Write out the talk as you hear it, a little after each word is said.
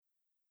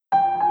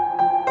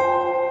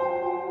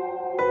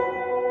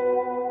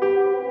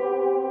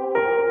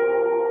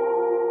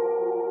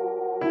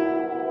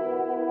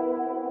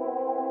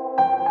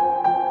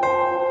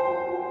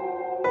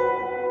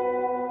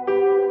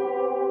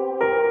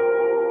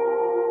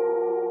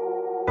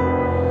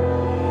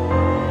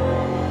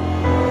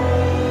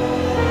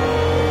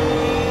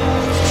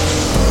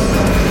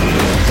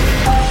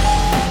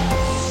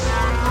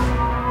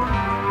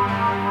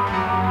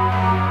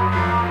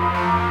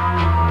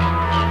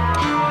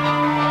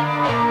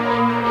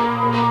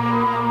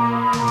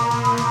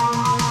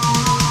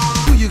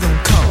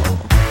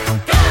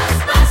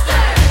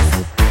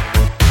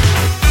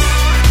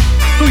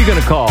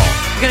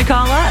you're going to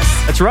call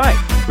us. That's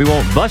right. We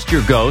won't bust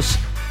your ghosts,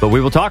 but we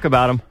will talk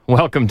about them.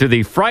 Welcome to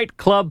the Fright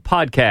Club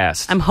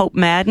podcast. I'm Hope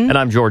Madden. And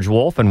I'm George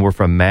Wolf, and we're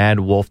from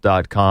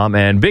madwolf.com.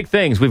 And big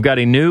things. We've got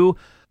a new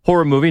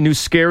horror movie, new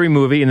scary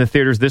movie in the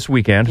theaters this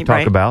weekend to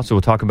talk about. So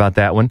we'll talk about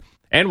that one.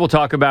 And we'll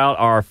talk about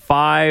our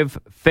 5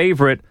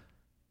 favorite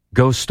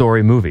ghost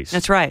story movies.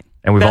 That's right.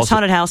 And we've Best also,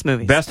 haunted house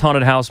movies. Best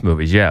haunted house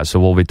movies, yeah. So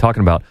we'll be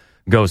talking about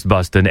ghost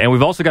busting. And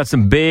we've also got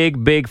some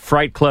big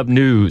Fright Club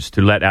news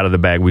to let out of the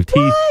bag. We've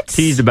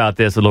teased about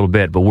this a little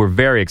bit, but we're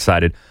very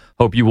excited.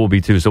 Hope you will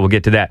be too, so we'll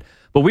get to that.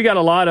 But we got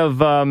a lot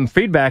of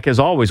feedback, as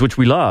always, which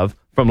we love,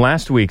 from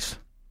last week's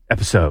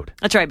episode.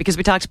 That's right, because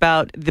we talked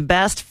about the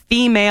best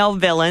female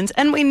villains,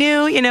 and we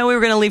knew, we were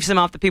going to leave some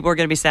off that people were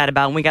going to be sad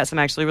about, and we got some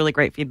actually really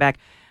great feedback.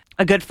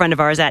 A good friend of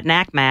ours at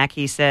NACMAC,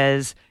 he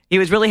says he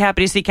was really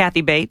happy to see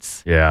Kathy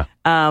Bates. Yeah.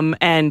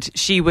 And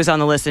she was on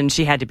the list, and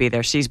she had to be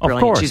there. She's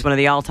brilliant. Of course. She's one of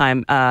the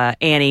all-time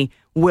Annie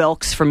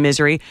Wilkes from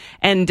Misery.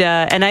 And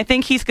I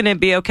think he's going to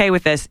be okay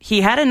with this.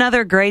 He had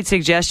another great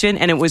suggestion,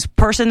 and it was a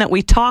person that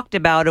we talked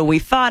about and we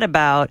thought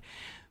about,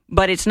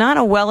 but it's not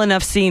a well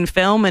enough seen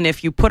film, and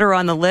if you put her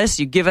on the list,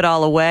 you give it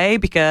all away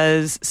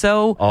because he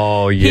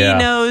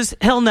knows,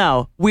 he'll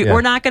know.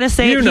 We're not going to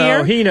say it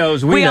here. He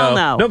knows, we know. all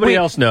know. Nobody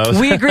else knows.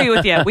 We agree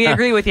with you. We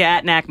agree with you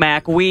at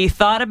NACMAC. We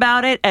thought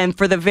about it, and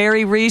for the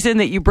very reason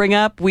that you bring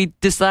up, we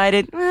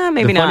decided,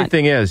 maybe not. The funny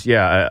thing is,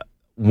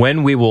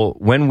 when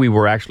we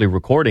were actually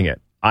recording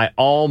it, I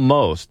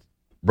almost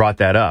brought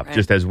that up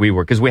just as we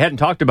were, because we hadn't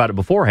talked about it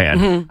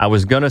beforehand. Mm-hmm. I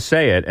was going to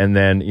say it, and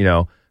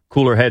then,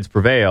 cooler heads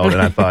prevailed,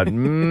 and I thought,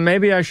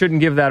 maybe I shouldn't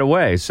give that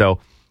away. So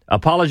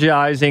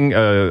apologize in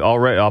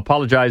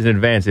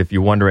advance if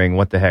you're wondering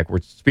what the heck. We're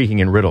speaking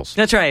in riddles.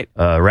 That's right.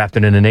 Wrapped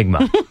in an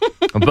enigma.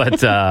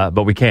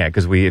 but we can't,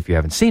 because if you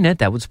haven't seen it,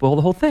 that would spoil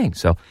the whole thing.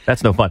 So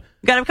that's no fun.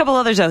 Got a couple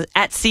others at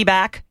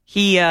Seaback.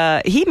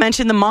 He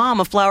mentioned the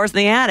mom of Flowers in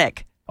the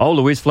Attic. Oh,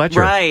 Louise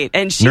Fletcher. Right.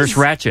 And Nurse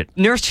Ratchet.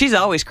 She's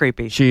always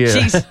creepy. She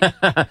is.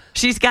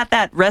 She's got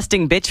that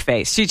resting bitch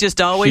face. She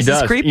just always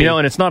is creepy.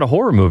 And it's not a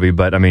horror movie,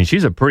 but I mean,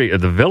 she's the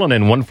villain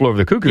in One Floor Over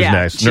the Cuckoo's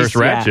Nest. Nurse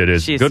Ratchet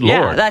is good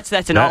lord. That's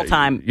an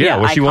all-time she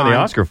icon. won the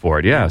Oscar for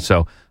it. Yeah.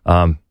 So,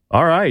 all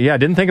right. Yeah, I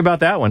didn't think about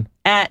that one.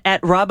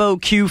 At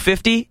Robbo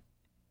Q50,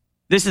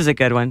 this is a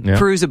good one. Yeah.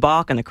 Perusa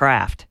Balk and the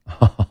Craft.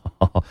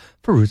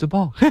 Perusa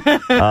Balk.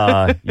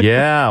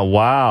 Yeah,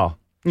 wow.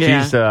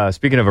 Yeah. She's,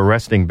 speaking of a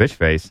resting bitch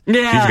face, she's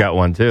got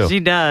one too. She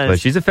does. But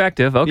she's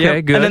effective.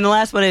 Okay, good. And then the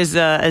last one is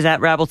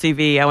at Rabble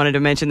TV. I wanted to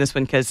mention this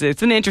one because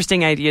it's an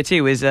interesting idea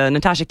too, is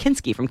Natasha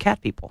Kinski from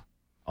Cat People.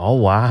 Oh,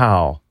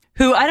 wow.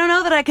 Who, I don't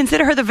know that I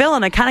consider her the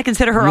villain. I kind of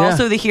consider her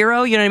also the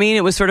hero. You know what I mean?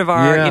 It was sort of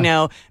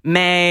our,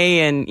 May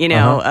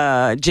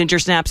and, Ginger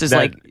Snaps is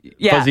that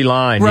fuzzy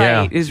line.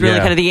 Right. Is really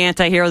kind of the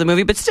anti-hero of the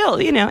movie, but still,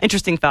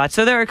 interesting thoughts.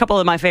 So there are a couple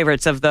of my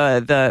favorites of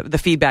the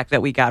feedback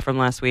that we got from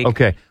last week.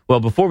 Okay. Well,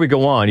 before we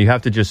go on, you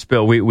have to just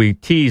spill. We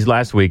teased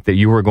last week that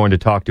you were going to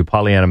talk to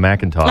Pollyanna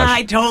McIntosh.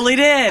 I totally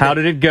did. How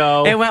did it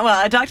go? It went well.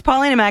 I talked to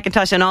Pollyanna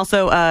McIntosh and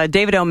also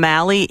David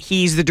O'Malley.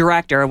 He's the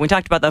director. We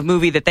talked about the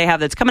movie that they have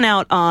that's coming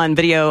out on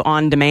video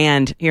on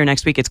demand here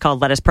next week. It's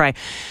called Let Us Pray.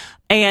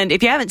 And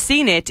if you haven't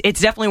seen it,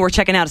 it's definitely worth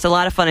checking out. It's a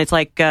lot of fun. It's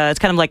like it's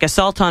kind of like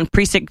Assault on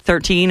Precinct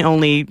 13,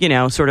 only,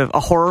 sort of a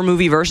horror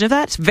movie version of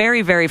that. It's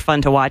very, very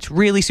fun to watch.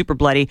 Really super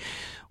bloody.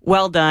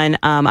 Well done.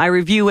 I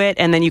review it,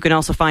 and then you can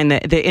also find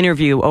the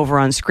interview over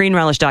on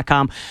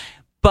ScreenRelish.com.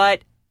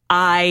 But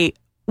I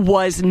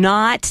was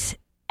not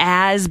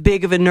as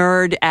big of a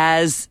nerd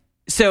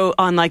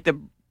on like the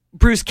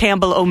Bruce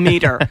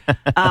Campbell-o-meter.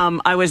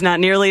 I was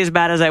not nearly as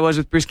bad as I was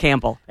with Bruce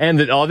Campbell. And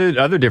the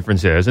other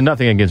difference is, and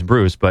nothing against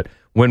Bruce, but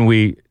when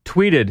we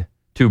tweeted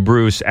to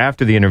Bruce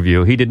after the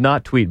interview, he did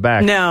not tweet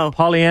back. No.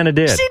 Pollyanna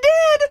did. She did.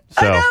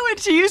 So. I know, and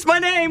she used my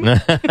name.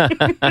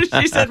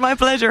 She said, "My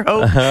pleasure,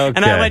 Hope." Okay.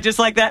 And I went just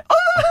like that.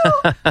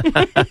 Oh!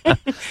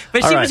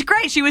 But she was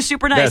great. She was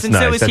super nice, and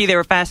so was he. They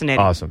were fascinating.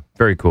 Awesome.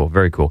 Very cool.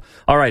 Very cool.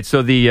 All right,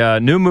 so the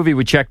new movie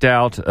we checked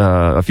out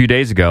a few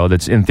days ago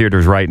that's in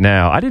theaters right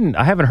now, I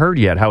haven't heard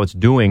yet how it's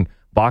doing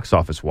box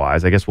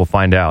office-wise. I guess we'll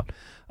find out.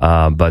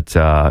 But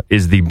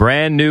is the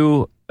brand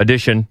new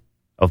edition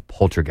of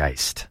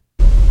Poltergeist.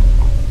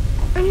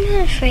 I'm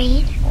not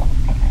afraid.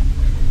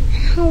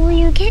 How will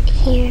you get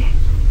here?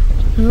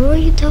 Who are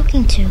you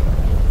talking to?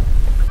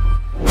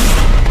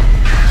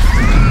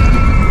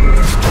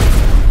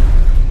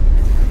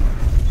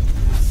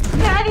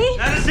 Daddy?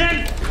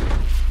 Madison!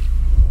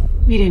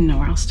 We didn't know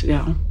where else to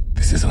go.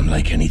 This is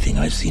unlike anything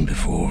I've seen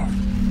before.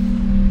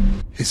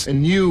 It's a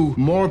new,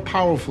 more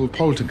powerful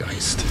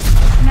poltergeist.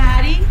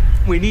 Maddie?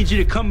 We need you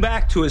to come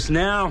back to us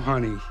now,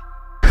 honey.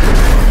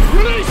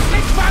 Release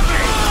this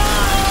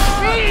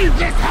family! Leave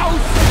this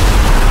house!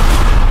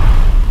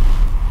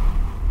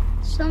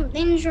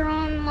 Something's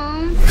wrong,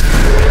 Mom.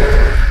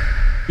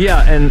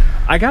 Yeah, and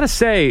I gotta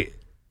say,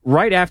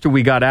 right after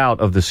we got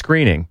out of the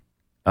screening,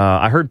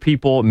 I heard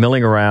people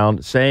milling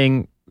around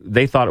saying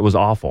they thought it was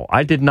awful.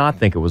 I did not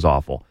think it was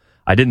awful.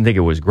 I didn't think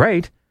it was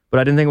great, but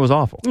I didn't think it was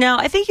awful. No,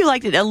 I think you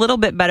liked it a little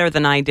bit better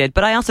than I did,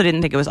 but I also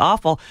didn't think it was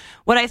awful.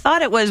 What I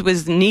thought it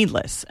was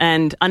needless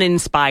and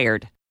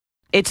uninspired.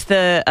 It's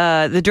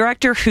the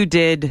director who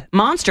did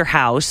Monster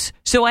House,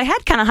 so I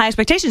had kind of high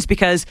expectations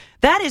because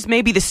that is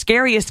maybe the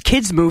scariest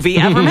kids movie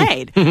ever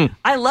made.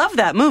 I love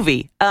that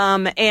movie,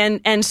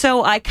 and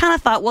so I kind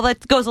of thought, well,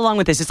 that goes along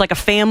with this. It's like a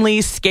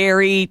family,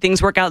 scary,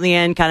 things work out in the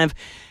end, kind of,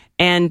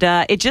 and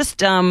it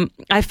just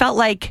I felt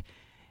like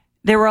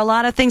there were a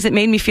lot of things that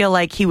made me feel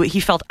like he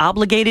felt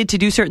obligated to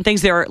do certain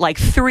things. There are like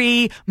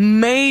 3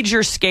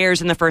 major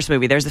scares in the first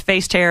movie. There's the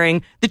face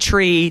tearing, the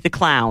tree, the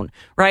clown,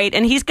 right?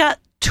 And he's got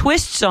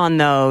twists on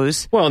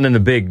those. Well, and then the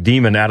big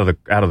demon out of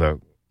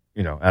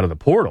the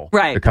portal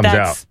right, that comes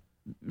out.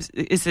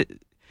 Is it?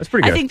 That's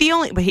pretty good. I think the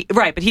only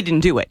but he didn't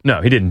do it.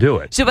 No, he didn't do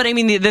it. So, but I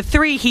mean, the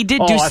 3 he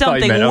did do I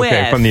something meant, with.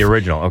 Okay, from the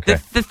original. Okay,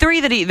 the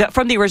 3 that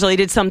from the original he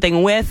did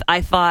something with.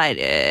 I thought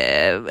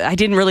I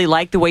didn't really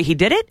like the way he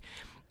did it.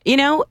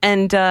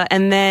 And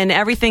then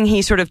everything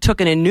he sort of took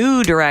in a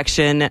new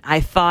direction, I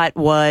thought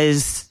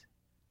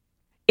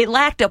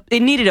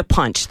it needed a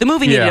punch. The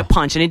movie needed a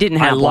punch, and it didn't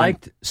have one. I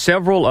liked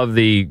several of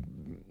the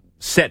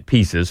set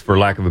pieces, for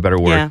lack of a better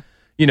word.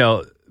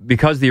 Yeah.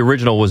 Because the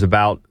original was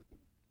about,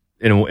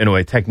 in a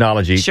way,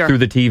 technology through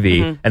the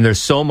TV, and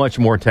there's so much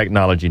more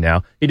technology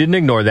now. He didn't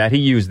ignore that. He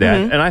used that,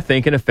 and I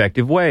think in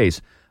effective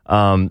ways.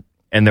 And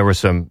there were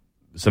some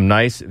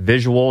nice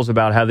visuals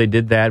about how they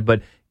did that,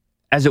 but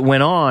as it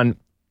went on,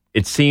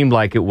 it seemed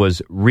like it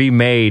was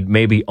remade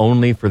maybe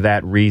only for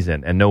that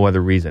reason and no other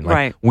reason. Like,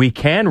 right. We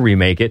can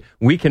remake it.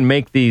 We can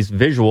make these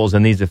visuals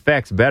and these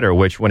effects better,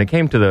 which when it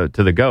came to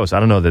the ghost, I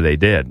don't know that they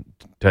did,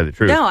 to tell you the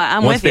truth. No,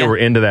 I'm Once with they you. were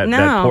into that,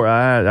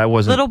 I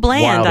wasn't little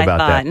bland, wild about I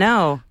thought. that.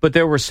 No. But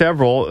there were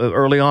several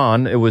early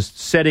on. It was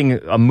setting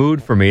a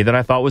mood for me that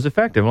I thought was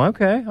effective. I'm like,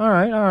 okay, all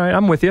right,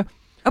 I'm with you.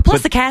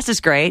 Plus, the cast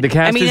is great. The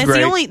cast is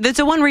great. That's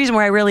the one reason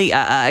where I really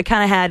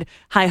kind of had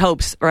high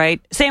hopes, right?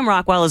 Sam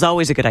Rockwell is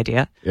always a good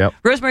idea. Yep.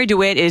 Rosemary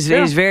DeWitt is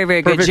very,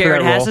 very good. Perfect for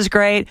Jared that Hess role. is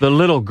great. The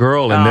little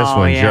girl in this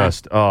one yeah.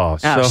 just, so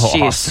awesome.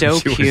 She is so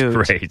She cute.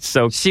 was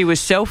great. She was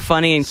so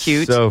funny and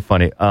cute. So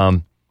funny.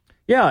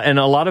 Yeah, and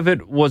a lot of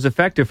it was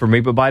effective for me,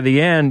 but by the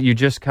end, you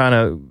just kind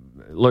of,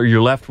 you're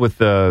left with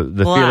the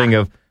feeling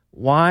of,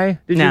 why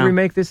did you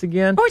remake this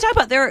again? What we talk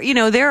about,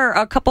 there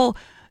are a couple...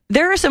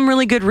 There are some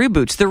really good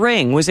reboots. The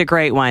Ring was a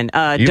great one.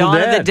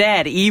 Dawn of the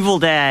Dead, Evil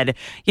Dead.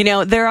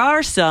 There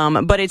are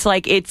some, but it's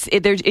like it's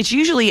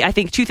usually, I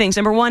think, 2 things.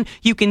 Number one,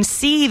 you can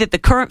see that the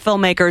current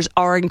filmmakers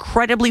are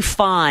incredibly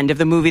fond of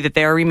the movie that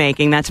they're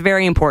remaking. That's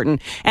very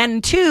important.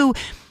 And 2,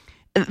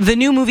 the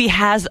new movie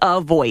has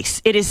a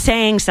voice. It is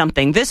saying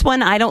something. This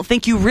one, I don't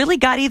think you really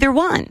got either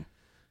one.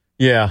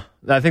 Yeah,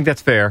 I think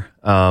that's fair.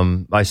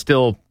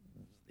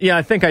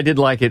 I think I did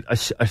like it a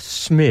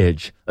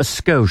smidge, a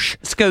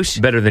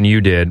skosh better than you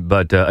did,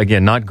 but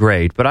again, not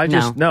great. But I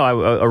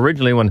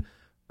originally when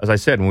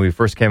we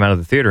first came out of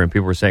the theater and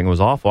people were saying it was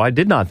awful, I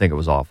did not think it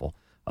was awful,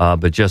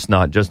 but just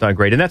not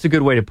great. And that's a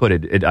good way to put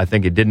it. I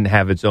think it didn't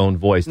have its own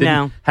voice,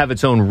 didn't have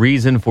its own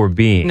reason for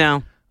being.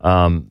 No.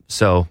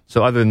 So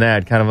other than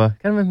that, kind of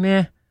a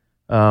meh,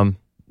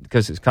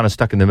 because it's kind of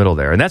stuck in the middle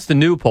there, and that's the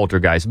new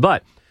Poltergeist,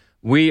 but.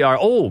 We are,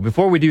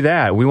 before we do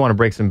that, we want to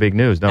break some big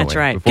news, don't we? That's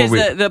right.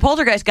 Because the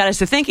Poltergeist got us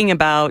to thinking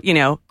about,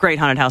 great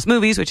haunted house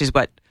movies, which is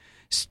what,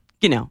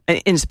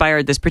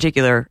 inspired this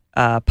particular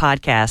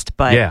podcast.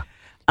 But,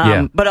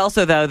 but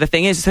also, though, the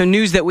thing is, so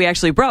news that we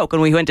actually broke when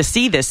we went to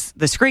see the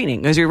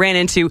screening, as we ran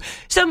into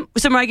some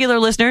regular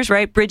listeners,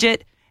 right?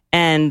 Bridget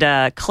and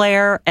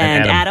Claire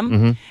and Adam.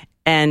 Mm-hmm.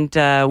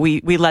 And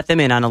we let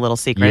them in on a little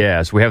secret.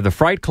 Yes, we have the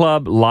Fright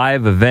Club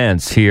live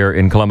events here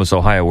in Columbus,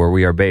 Ohio, where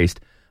we are based.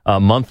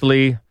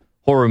 Monthly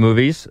horror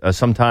movies,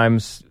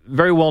 sometimes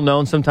very well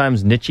known,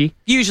 sometimes niche-y.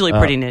 Usually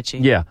pretty niche-y.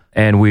 Yeah,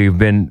 and we've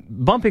been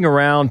bumping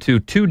around to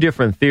 2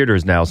 different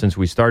theaters now since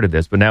we started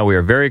this, but now we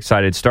are very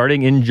excited.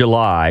 Starting in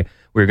July,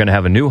 we're going to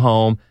have a new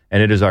home,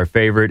 and it is our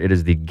favorite. It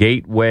is the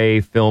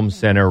Gateway Film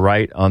Center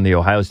right on the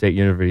Ohio State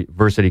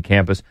University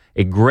campus.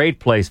 A great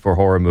place for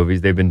horror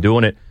movies. They've been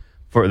doing it.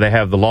 They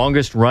have the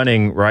longest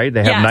running, right?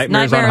 They have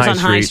Nightmares on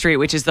High Street,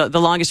 which is the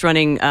longest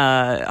running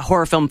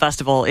horror film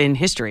festival in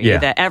history. Yeah.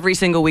 That every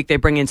single week they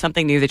bring in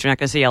something new that you're not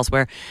going to see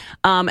elsewhere.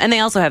 And they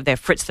also have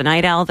Fritz the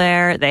Night Owl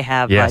there. They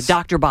have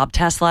Dr. Bob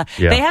Tesla.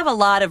 Yeah. They have a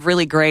lot of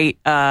really great.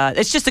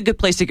 It's just a good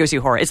place to go see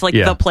horror. It's like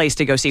the place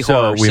to go see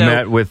horror. So we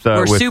met with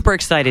we're super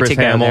excited Chris to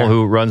go Hamill, there.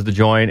 who runs the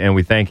joint, and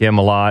we thank him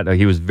a lot.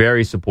 He was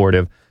very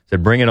supportive.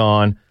 Said, "Bring it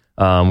on."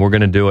 We're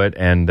going to do it,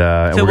 and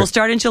so we'll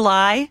start in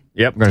July.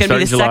 Yep, it's going to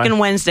be the second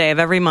Wednesday of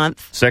every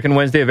month. Second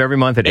Wednesday of every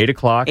month at 8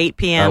 o'clock, 8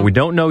 p.m. We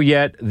don't know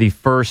yet the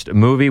first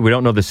movie. We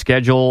don't know the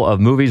schedule of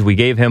movies. We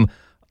gave him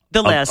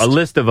the list, a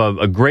list of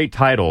a great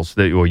titles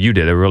that you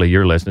did. Really,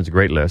 your list. It's a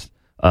great list.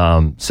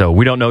 So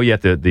we don't know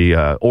yet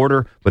the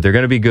order, but they're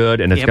going to be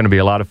good, and it's going to be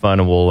a lot of fun,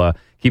 and we'll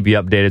keep you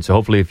updated. So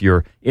hopefully, if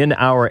you're in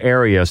our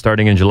area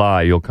starting in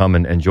July, you'll come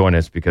and join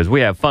us because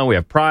we have fun. We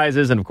have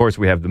prizes, and of course,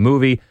 we have the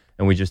movie.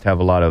 and we just have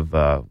a lot of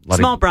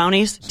small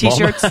brownies,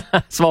 T-shirts.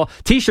 Small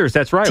T-shirts,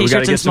 that's right. T-shirts We got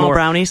to get and small some more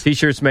brownies.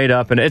 T-shirts made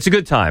up, and it's a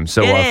good time.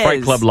 So It Fright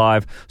is. Club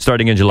Live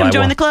starting in July. Come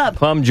join the club.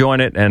 Come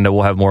join it, and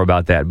we'll have more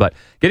about that. But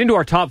getting to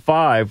our top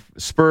 5,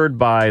 spurred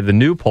by the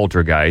new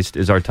Poltergeist,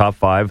 is our top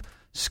 5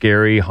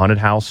 scary haunted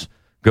house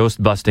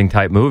ghost-busting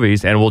type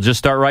movies, and we'll just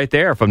start right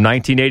there from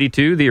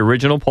 1982, the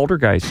original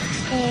Poltergeist.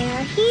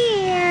 They're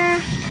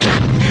here.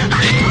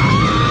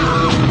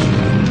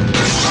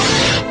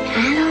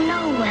 I don't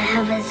know what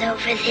hovers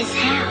over this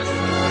house.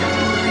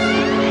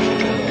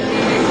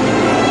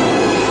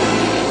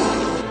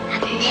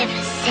 I've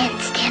never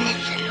sensed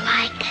anything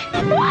like it.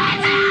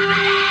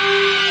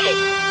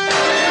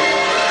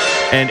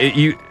 And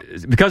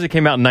because it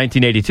came out in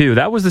 1982,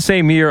 that was the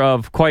same year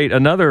of quite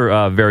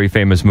another very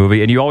famous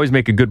movie, and you always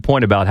make a good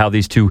point about how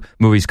these two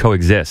movies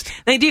coexist.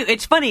 They do.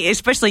 It's funny,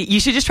 especially,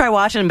 you should just try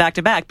watching them back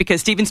to back, because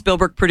Steven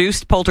Spielberg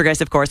produced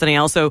Poltergeist, of course, and he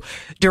also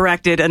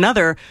directed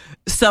another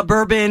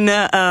suburban,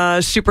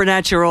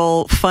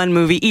 supernatural, fun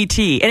movie,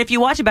 E.T. And if you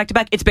watch it back to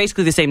back, it's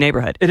basically the same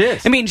neighborhood. It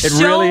is. I mean, It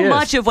so really is.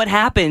 much of what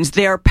happens,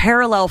 they're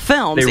parallel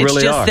films. They It's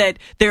really just are. that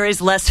there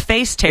is less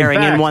face tearing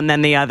in fact, one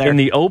than the other. In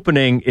the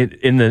opening,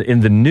 in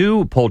the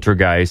new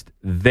Poltergeist,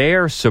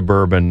 their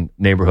suburban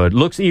neighborhood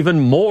looks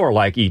even more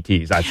like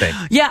E.T.'s, I think.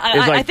 Yeah,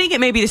 It's I like- think it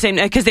may be the same,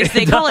 because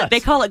they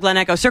call it Glen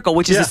Echo Circle,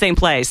 which is Yeah. the same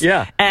place.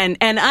 Yeah. And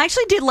I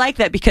actually did like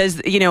that, because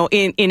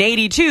in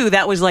 82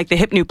 that was like the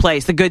hip new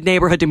place, the good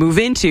neighborhood to move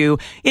into.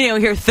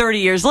 Here 30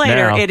 years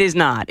later, Now- it is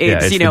not. Yeah,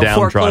 It's it's the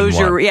downtrodden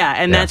foreclosure. one. Yeah,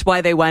 and Yeah. that's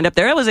why they wind up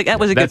there. That was a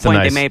good That's point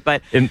nice. they made.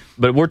 But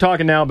But we're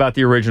talking now about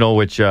the original,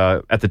 which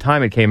at the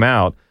time it came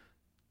out,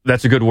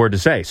 that's a good word to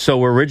say.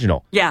 So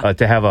original. Yeah.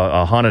 To have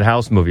a haunted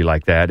house movie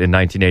like that in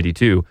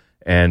 1982.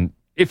 And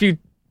if you,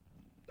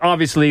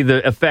 obviously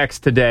the effects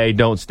today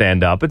don't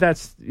stand up, but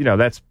that's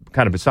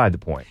kind of beside the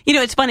point.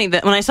 it's funny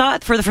that when I saw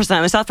it for the first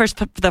time, I saw it for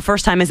the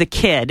first time as a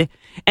kid.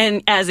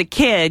 And as a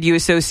kid, you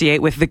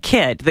associate with the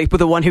kid,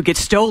 the one who gets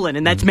stolen,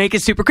 and that's make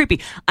it super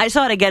creepy. I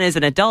saw it again as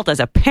an adult, as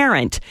a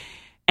parent,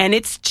 and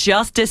it's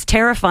just as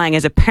terrifying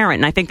as a parent.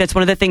 And I think that's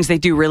one of the things they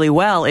do really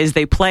well, is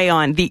they play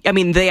on the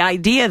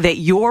idea that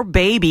your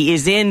baby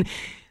is in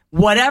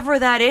whatever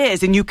that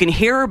is, and you can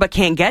hear her but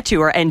can't get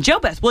to her. And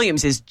JoBeth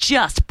Williams is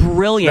just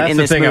brilliant That's in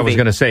the this thing movie. I was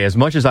going to say. As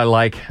much as I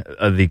like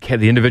the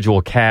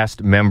individual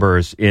cast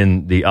members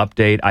in the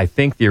update, I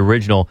think the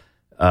original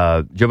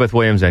JoBeth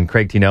Williams and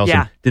Craig T. Nelson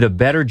Yeah. did a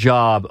better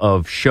job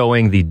of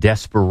showing the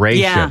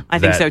desperation. Yeah, I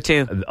think so,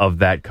 too. Of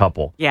that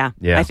couple. Yeah,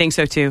 Yeah. I think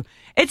so too.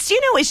 It's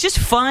it's just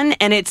fun,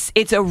 and it's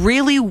a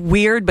really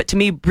weird, but to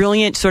me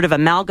brilliant sort of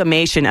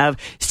amalgamation of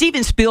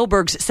Steven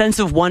Spielberg's sense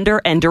of wonder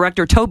and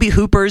director Tobe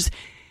Hooper's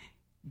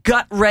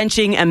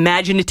gut-wrenching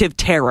imaginative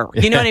terror.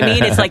 You know what I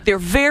mean? It's like they're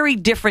very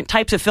different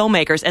types of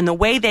filmmakers, and the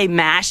way they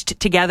mashed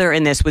together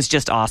in this was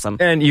just awesome.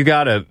 And you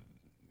got to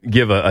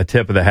give a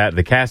tip of the hat.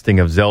 The casting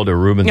of Zelda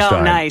Rubinstein.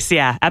 Oh, nice.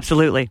 Yeah,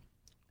 absolutely.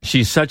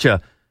 She's such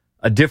a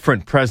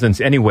different presence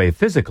anyway,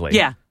 physically.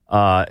 Yeah.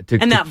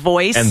 And that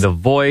voice. And the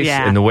voice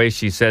Yeah. and the way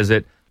she says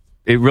it,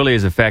 it really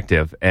is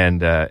effective.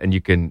 And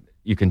you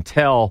can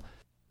tell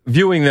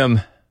viewing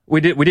them. We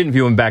didn't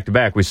view them back to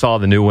back. We saw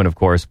the new one, of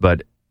course,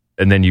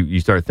 and then you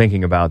start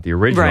thinking about the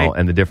original Right.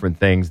 and the different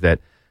things that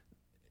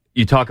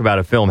you talk about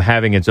a film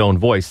having its own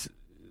voice.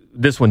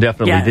 This one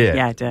definitely did.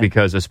 Yeah, it did.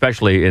 Because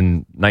especially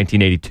in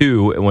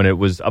 1982, when it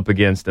was up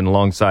against and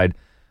alongside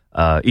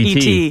E.T.,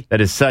 E.T.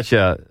 that is such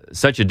a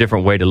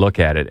different way to look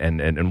at it,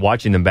 and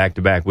watching them back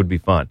to back would be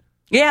fun.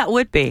 Yeah, it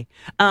would be.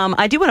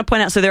 I do want to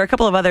point out, so there are a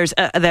couple of others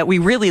that we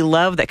really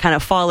love that kind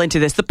of fall into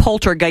this, the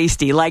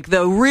poltergeisty, like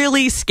the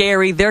really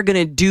scary, they're going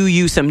to do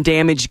you some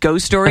damage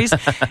ghost stories.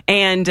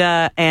 and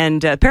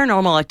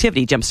Paranormal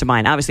Activity jumps to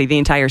mind, obviously, the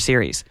entire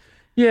series.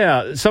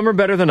 Yeah, some are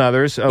better than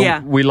others.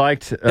 Yeah. We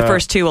liked The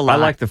first two a lot. I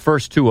liked the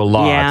first two a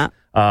lot. Yeah.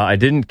 I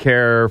didn't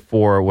care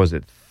for, was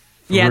it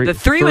Yeah, the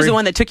three was the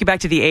one that took you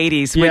back to the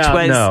 80s, which Yeah,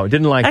 was... no,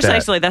 didn't like that.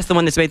 Actually, that's the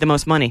one that's made the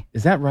most money.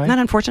 Is that right? Isn't that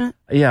unfortunate?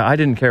 Yeah, I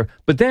didn't care.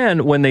 But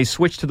then when they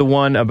switched to the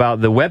one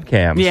about the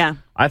webcams, Yeah.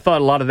 I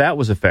thought a lot of that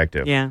was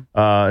effective. Yeah.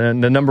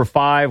 And the number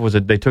 5 was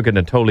they took it in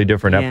a totally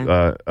different,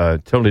 Yeah.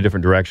 totally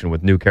different direction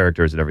with new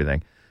characters and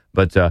everything.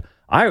 But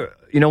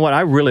you know what?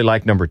 I really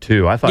liked number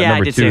 2. I thought Yeah, I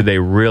number did 2 too. they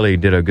really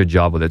did a good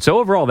job with it. So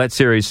overall, that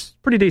series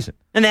pretty decent.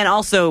 And then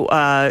also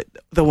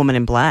The Woman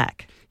in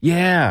Black.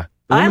 Yeah.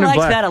 The I Woman in liked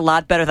Black. that a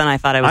lot better than I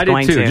thought I was I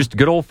going did too. to. Just a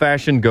good old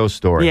fashioned ghost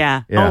story.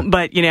 Yeah. Yeah. Oh,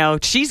 but,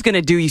 she's going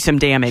to do you some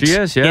damage. She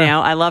is, yeah.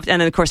 I loved, and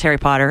then, of course, Harry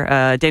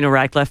Potter, Daniel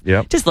Radcliffe.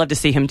 Yep. Just love to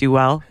see him do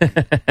well.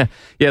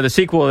 Yeah, the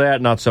sequel to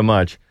that, not so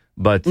much.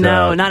 But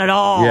No, not at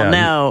all, Yeah,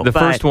 no, the but-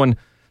 first one.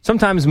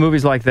 Sometimes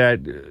movies like that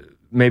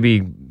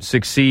maybe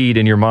succeed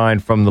in your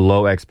mind from the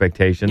low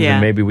expectations, Yeah.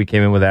 and maybe we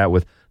came in with that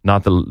with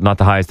not the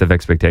highest of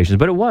expectations,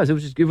 but it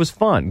was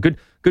fun.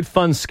 Good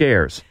fun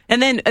scares.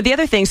 And then the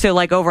other thing, so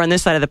like over on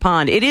this side of the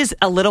pond, it is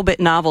a little bit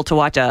novel to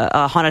watch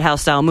a haunted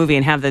house style movie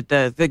and have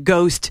the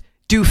ghost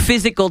do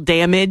physical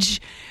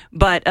damage.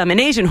 But in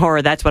Asian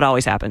horror, that's what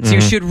always happens. Mm-hmm.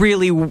 You should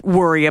really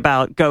worry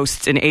about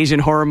ghosts in Asian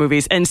horror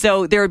movies. And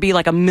so there would be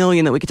like a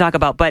million that we could talk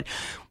about. But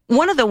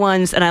one of the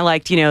ones, and I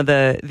liked,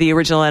 the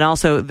original and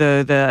also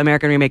the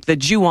American remake, the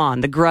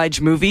Ju-On, the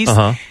Grudge movies.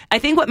 Uh-huh. I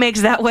think what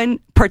makes that one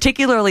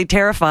particularly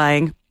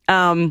terrifying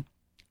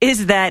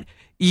is that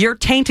you're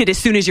tainted as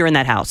soon as you're in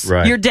that house.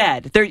 Right. You're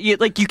dead.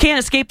 You can't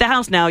escape the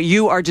house now.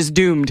 You are just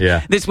doomed.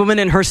 Yeah. This woman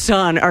and her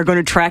son are going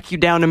to track you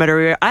down no matter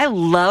where. I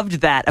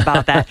loved that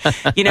about that.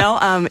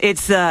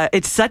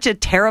 It's such a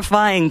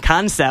terrifying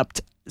concept.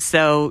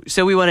 So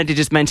we wanted to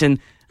just mention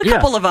a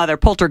couple of other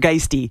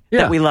poltergeisty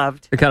that we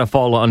loved. They kind of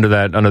fall under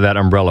that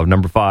umbrella of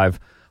number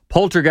 5.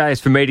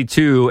 Poltergeist from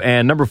 82,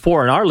 and number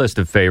 4 in our list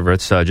of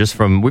favorites,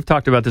 we've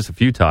talked about this a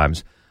few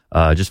times,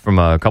 just from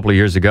a couple of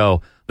years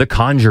ago, The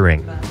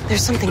Conjuring.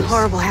 There's something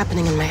horrible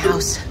happening in my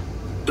house.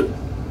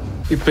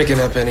 You picking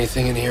up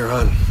anything in here,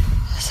 hon?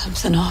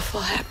 Something awful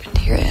happened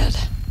here, Ed.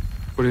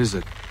 What is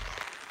it?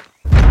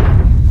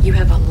 You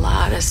have a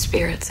lot of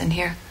spirits in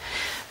here,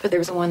 but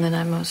there's one that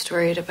I'm most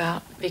worried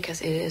about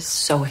because it is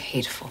so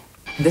hateful.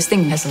 This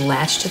thing has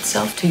latched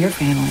itself to your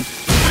family.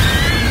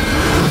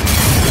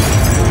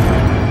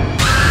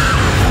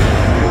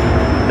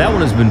 That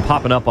one has been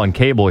popping up on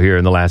cable here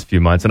in the last few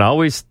months, and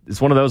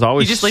it's one of those I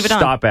always just leave it on.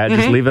 stop at,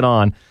 just leave it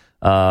on,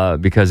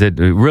 because it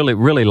really,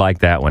 really like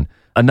that one.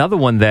 Another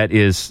one that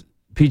is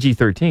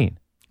PG-13.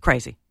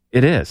 Crazy.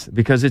 It is,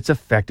 because it's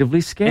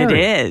effectively scary.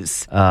 It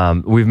is.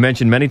 We've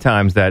mentioned many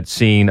times that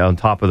scene on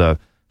top of the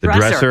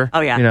dresser.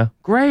 Oh, yeah.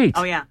 Great.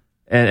 Oh, yeah.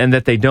 And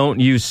that they don't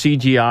use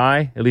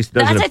CGI, at least it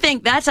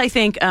doesn't. That's I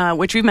think,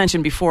 which we've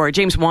mentioned before.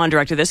 James Wan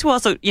directed this. Who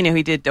also,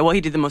 he did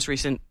the most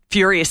recent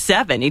Furious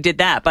 7. He did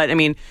that, but I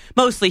mean,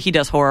 mostly he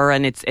does horror,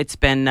 and it's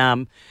been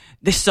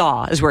The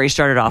Saw is where he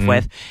started off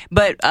with.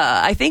 But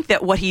I think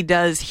that what he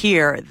does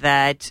here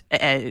that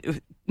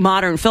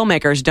modern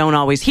filmmakers don't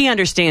always. He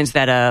understands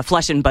that a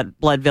flesh and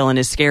blood villain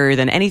is scarier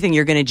than anything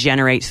you're going to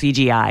generate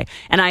CGI,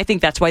 and I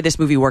think that's why this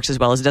movie works as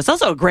well as it does. It's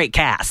also a great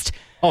cast.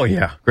 Oh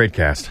yeah, great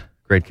cast.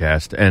 Great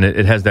cast, and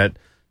it has that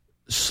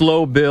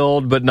slow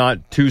build, but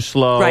not too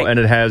slow, right. And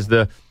it has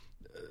the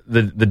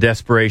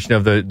desperation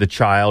of the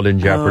child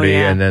in jeopardy,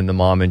 and then the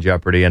mom in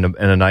jeopardy, and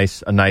a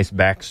nice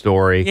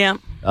backstory,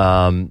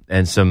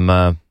 and some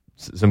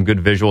good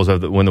visuals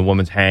of when the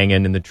woman's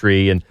hanging in the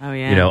tree, and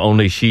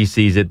only she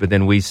sees it, but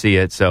then we see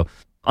it. So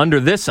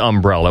under this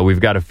umbrella, we've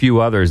got a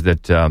few others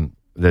that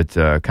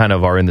kind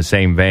of are in the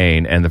same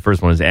vein, and the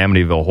first one is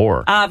Amityville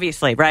Horror.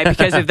 Obviously, right,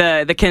 because of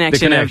the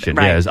connection. The connection,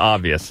 right. Yeah, is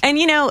obvious. And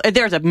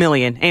there's a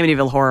million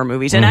Amityville Horror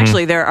movies, and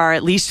actually there are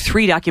at least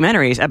 3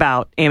 documentaries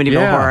about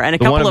Amityville Horror, and a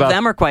couple of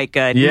them are quite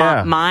good.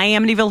 Yeah. My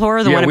Amityville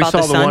Horror, the one about the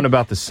son. We saw the one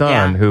about the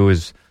son, who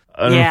is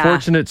an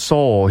unfortunate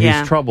soul.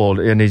 He's troubled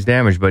and he's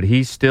damaged, but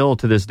he still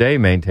to this day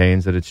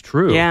maintains that it's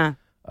true. Yeah.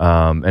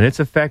 And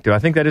it's effective. I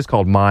think that is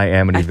called My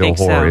Amityville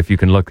Horror, if you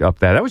can look up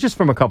that. That was just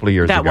from a couple of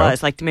years ago. That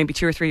was, like, maybe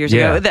 2 or 3 years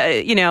ago.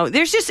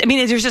 There's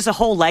just a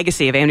whole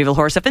legacy of Amityville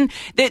Horror stuff. And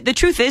the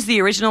truth is,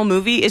 the original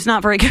movie is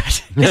not very good.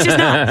 It's just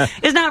not.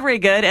 It's not very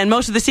good. And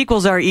most of the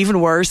sequels are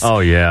even worse. Oh,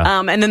 yeah.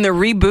 And then the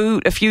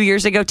reboot a few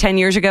years ago, 10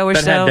 years ago or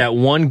so. That had that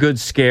one good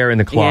scare in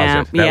the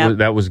closet.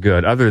 That was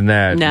good. Other than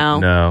that,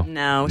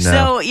 no.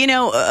 So,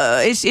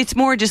 it's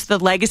more just the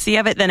legacy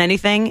of it than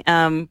anything.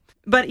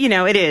 But,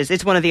 it is.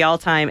 It's one of the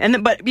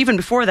all-time. But even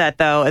before that,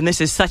 though, and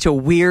this is such a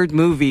weird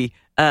movie,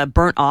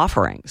 Burnt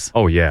Offerings.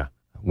 Oh, yeah.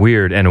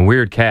 Weird. And a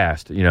weird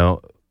cast.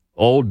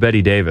 Old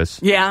Betty Davis.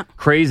 Yeah.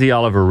 Crazy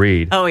Oliver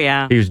Reed. Oh,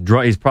 yeah. He's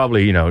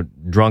probably,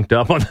 drunked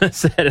up on the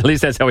set. At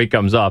least that's how he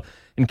comes off.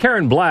 And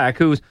Karen Black,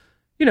 who's,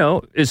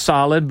 is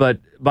solid. But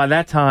by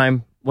that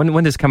time, when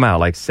did this come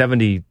out? Like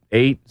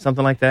 78,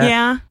 something like that?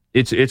 Yeah.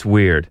 It's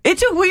weird.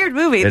 It's a weird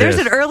movie. There's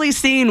an early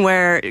scene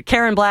where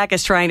Karen Black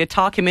is trying to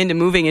talk him into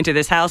moving into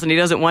this house, and he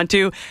doesn't want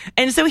to.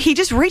 And so he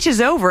just reaches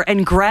over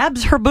and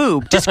grabs her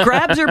boob. Just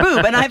grabs her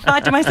boob. And I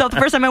thought to myself, the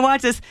first time I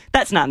watched this,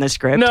 that's not in the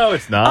script. No,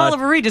 it's not.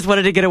 Oliver Reed just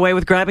wanted to get away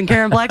with grabbing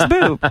Karen Black's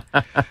boob.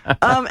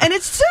 And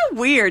it's so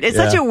weird. It's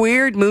such a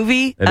weird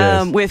movie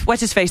with,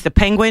 what's his face, the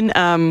penguin?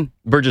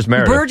 Burgess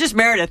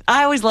Meredith.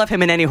 I always love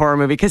him in any horror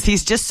movie because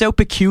he's just so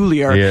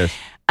peculiar. Yes.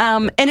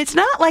 And it's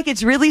not like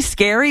it's really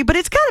scary, but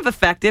it's kind of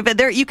effective. And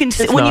you can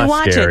see when you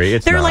watch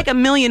it, there are like a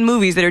million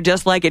movies that are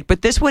just like it,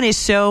 but this one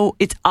is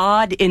it's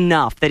odd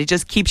enough that it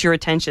just keeps your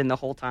attention the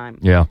whole time.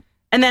 Yeah.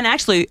 And then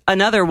actually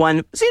another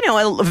one,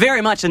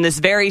 very much in this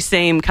very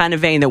same kind of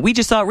vein that we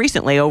just saw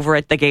recently over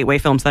at the Gateway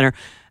Film Center,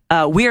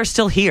 We Are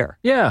Still Here.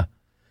 Yeah.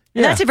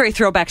 And that's a very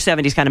throwback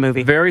 70s kind of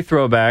movie. Very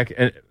throwback.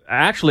 And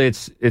actually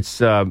it's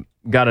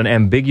got an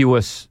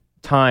ambiguous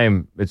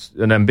time. It's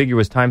an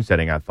ambiguous time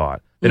setting, I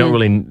thought. They don't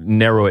really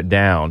narrow it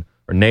down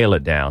or nail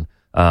it down,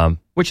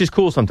 which is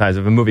cool sometimes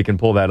if a movie can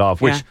pull that off,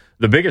 which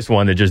the biggest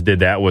one that just did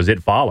that was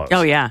It Follows.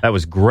 Oh, yeah. That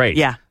was great.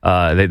 Yeah.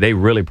 They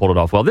really pulled it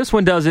off well. This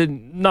one does it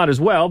not as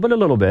well, but a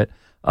little bit.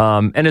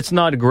 And it's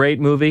not a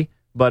great movie,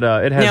 but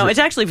it has... No, it's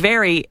actually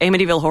very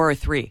Amityville Horror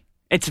 3.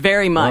 It's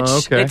very much. Oh,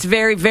 okay. It's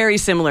very, very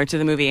similar to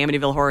the movie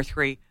Amityville Horror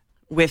 3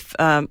 with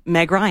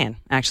Meg Ryan,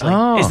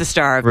 actually, is the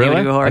star of really?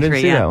 Amityville Horror 3. I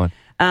didn't see that one.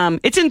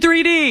 It's in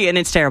 3D and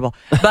it's terrible.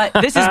 But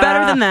this is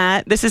better than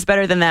that. This is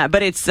better than that.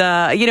 But it's,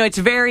 it's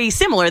very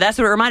similar. That's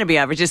what it reminded me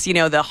of. It's just,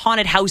 the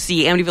haunted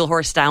housey Amityville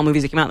Horror style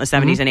movies that came out in the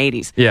 70s and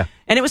 80s. Yeah.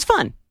 And it was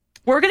fun.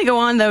 We're going to go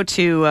on, though,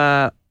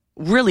 to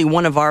really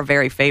one of our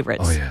very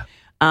favorites. Oh, yeah.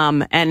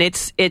 And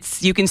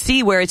it's you can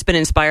see where it's been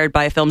inspired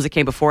by films that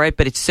came before it,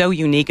 but it's so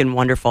unique and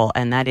wonderful,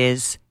 and that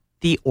is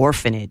The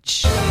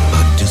Orphanage.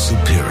 A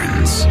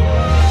disappearance.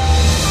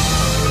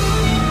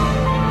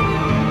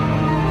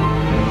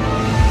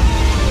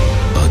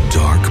 A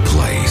dark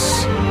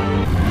place.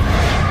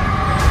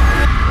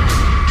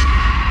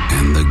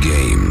 And the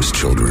games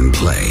children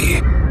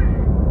play.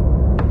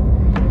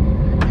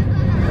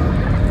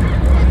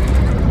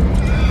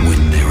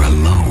 When they're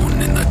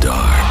alone in the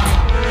dark.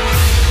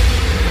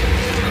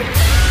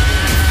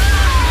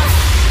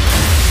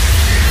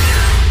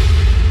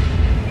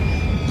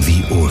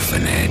 The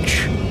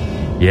Orphanage.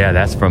 Yeah,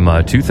 that's from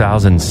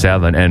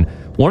 2007. And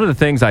one of the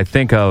things I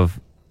think of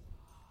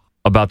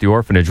about The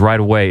Orphanage right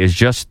away is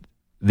just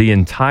the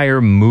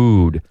entire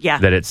mood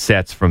that it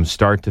sets from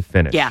start to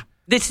finish. Yeah.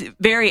 This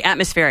very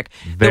atmospheric.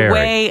 Very. The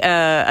way,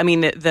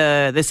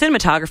 the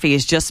cinematography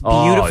is just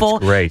beautiful. Oh,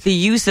 it's great. The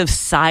use of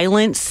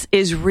silence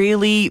is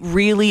really,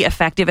 really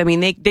effective. I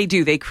mean,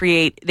 they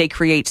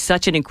create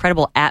such an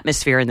incredible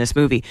atmosphere in this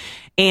movie.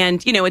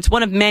 And, it's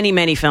one of many,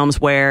 many films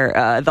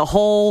where the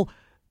whole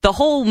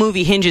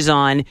movie hinges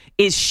on,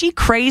 is she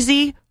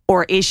crazy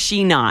or is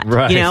she not?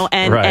 Right,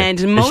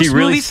 and most is she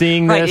really movies,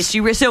 seeing right,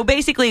 this? So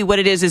basically what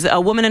it is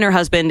a woman and her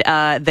husband,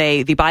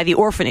 they buy the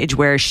orphanage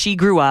where she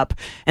grew up,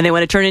 and they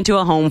want to turn into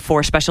a home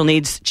for special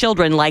needs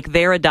children like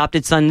their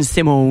adopted son,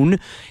 Simone.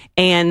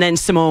 And then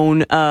Simone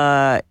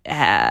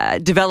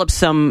develops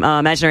some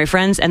imaginary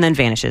friends and then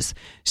vanishes.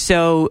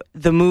 So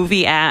the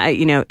movie, are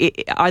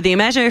the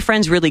imaginary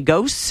friends really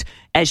ghosts,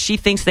 as she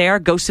thinks they are,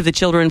 ghosts of the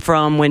children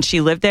from when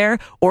she lived there?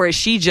 Or is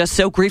she just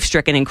so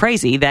grief-stricken and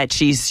crazy that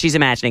she's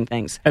imagining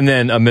things? And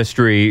then a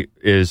mystery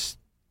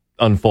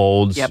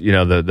unfolds, Yep.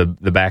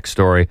 The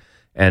backstory.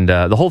 And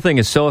the whole thing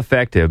is so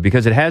effective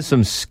because it has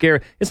some scary,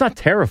 it's not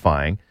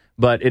terrifying,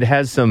 but it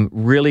has some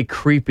really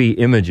creepy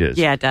images.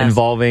 Yeah, it does.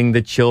 Involving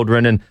the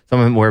children, and some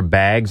of them wear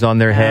bags on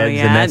their heads,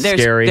 and that's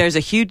scary.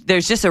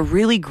 There's just a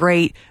really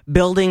great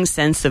building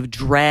sense of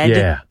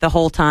dread the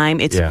whole time.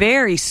 It's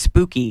very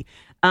spooky.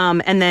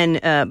 And then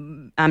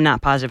I'm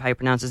not positive how you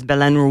pronounce this.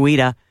 Belen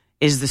Rueda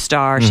is the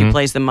star. Mm-hmm. She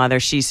plays the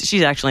mother.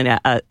 She's actually in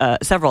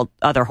several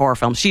other horror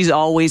films. She's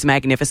always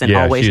magnificent.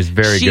 Yeah, always. she's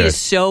very She good. is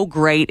so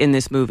great in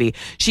this movie.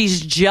 She's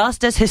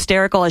just as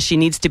hysterical as she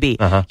needs to be.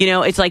 Uh-huh.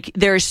 It's like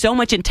there's so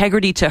much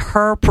integrity to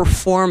her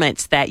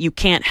performance that you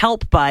can't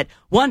help but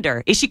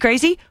wonder: is she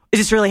crazy? Is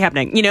this really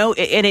happening?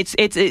 And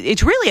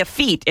it's really a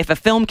feat if a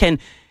film can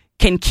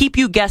keep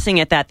you guessing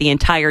at that the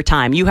entire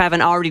time. You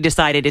haven't already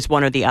decided it's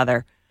one or the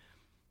other.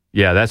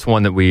 Yeah, that's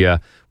one that we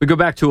go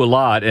back to a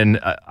lot, and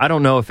I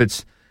don't know if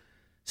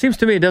seems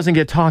to me it doesn't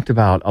get talked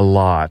about a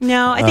lot.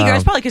 No, I think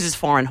it's probably because it's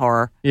foreign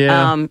horror.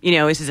 Yeah.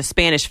 This is a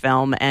Spanish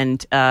film,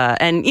 and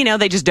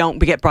they just don't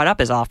get brought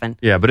up as often.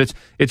 Yeah, but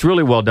it's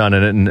really well done,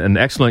 and an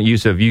excellent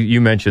use of, you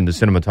mentioned the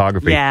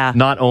cinematography. Yeah.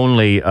 Not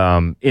only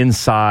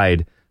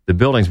inside the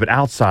buildings, but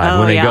outside. Oh,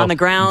 when they yeah, go, on the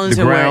grounds.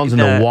 The grounds and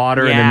the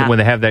water, and then when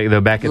they have that, go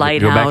back in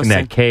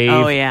that cave.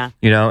 Oh, yeah.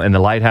 And the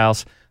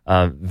lighthouse.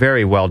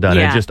 Very well done.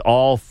 Yeah. It just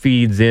all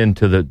feeds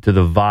into the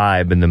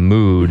vibe and the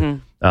mood.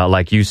 Mm-hmm.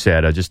 Like you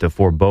said, just a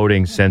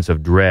foreboding sense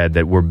of dread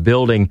that we're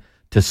building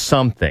to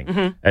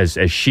something as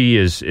she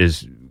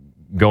is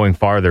going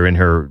farther in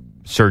her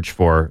search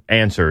for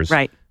answers.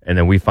 Right. And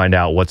then we find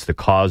out what's the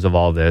cause of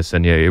all this.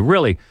 And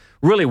really,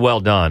 really well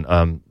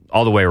done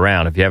all the way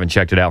around. If you haven't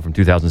checked it out, from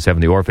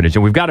 2007, The Orphanage.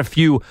 And we've got a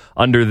few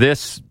under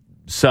this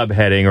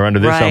subheading or under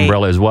this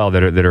umbrella as well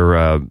that are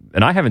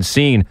and I haven't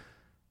seen.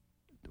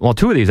 Well,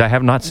 two of these I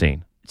have not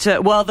seen.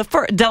 So, the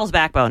first, Devil's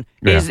Backbone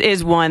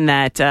is one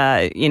that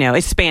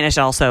is Spanish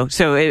also,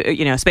 so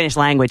Spanish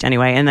language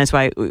anyway, and that's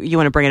why you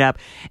want to bring it up.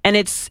 And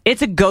it's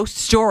a ghost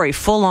story,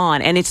 full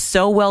on, and it's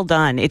so well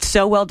done. It's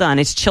so well done.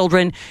 It's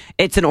children.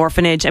 It's an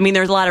orphanage. I mean,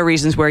 there's a lot of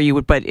reasons where you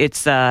would, but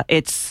it's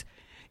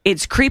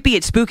creepy.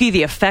 It's spooky.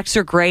 The effects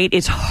are great.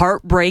 It's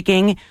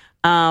heartbreaking.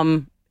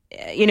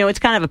 It's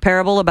kind of a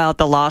parable about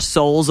the lost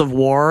souls of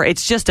war.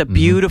 It's just a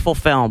beautiful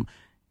film.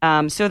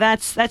 So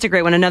that's a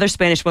great one. Another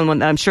Spanish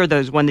one, I'm sure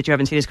there's one that you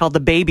haven't seen, is called The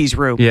Baby's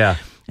Room. Yeah,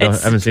 I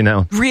haven't seen that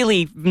one.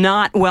 Really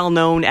not well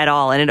known at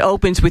all. And it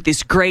opens with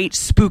this great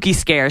spooky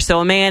scare. So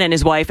a man and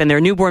his wife and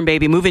their newborn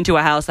baby move into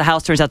a house. The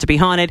house turns out to be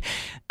haunted.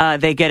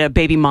 They get a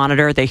baby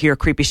monitor. They hear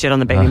creepy shit on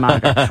the baby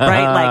monitor,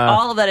 right? Like,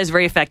 all of that is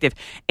very effective.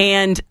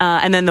 And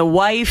then the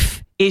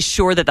wife is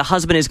sure that the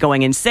husband is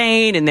going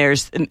insane, and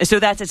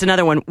it's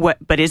another one.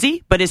 But is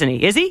he? But isn't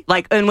he? Is he?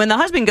 Like, and when the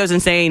husband goes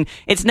insane,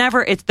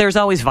 there's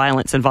always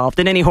violence involved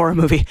in any horror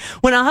movie.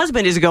 When a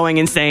husband is going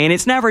insane,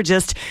 it's never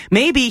just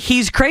maybe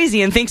he's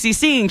crazy and thinks he's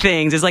seeing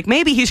things. It's like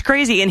maybe he's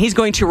crazy and he's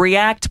going to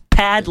react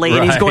badly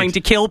and he's going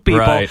to kill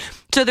people. Right.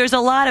 So there's a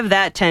lot of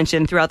that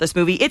tension throughout this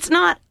movie. It's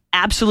not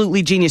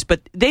absolutely genius,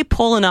 but they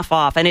pull enough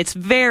off, and it's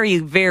very,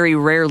 very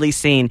rarely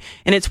seen,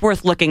 and it's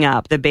worth looking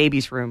up, The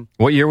Baby's Room.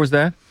 What year was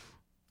that?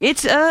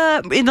 It's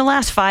in the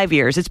last 5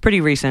 years. It's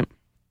pretty recent.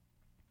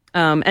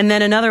 And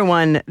then another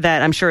one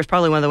that I'm sure is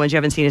probably one of the ones you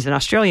haven't seen is an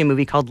Australian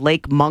movie called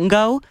Lake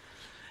Mungo.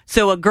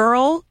 So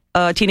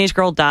a teenage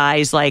girl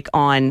dies like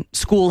on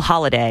school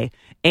holiday,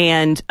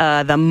 and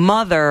the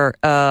mother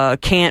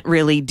can't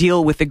really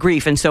deal with the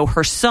grief, and so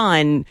her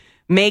son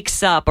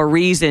makes up a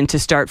reason to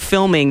start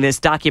filming this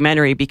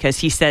documentary because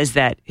he says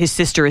that his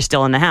sister is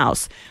still in the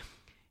house.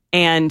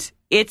 And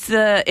it's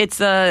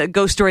a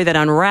ghost story that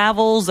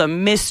unravels a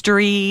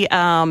mystery.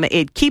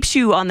 It keeps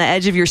you on the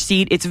edge of your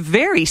seat. It's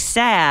very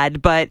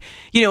sad, but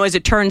as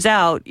it turns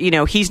out,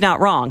 he's not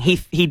wrong.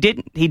 He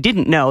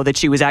didn't know that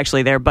she was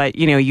actually there, but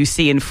you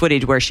see in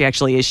footage where she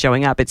actually is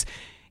showing up. It's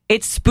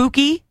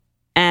spooky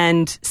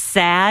and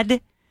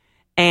sad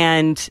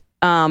and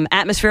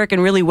atmospheric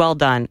and really well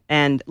done.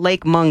 And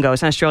Lake Mungo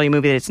is an Australian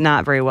movie that's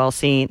not very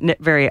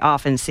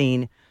often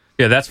seen.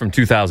 Yeah, that's from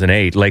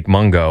 2008, Lake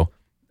Mungo.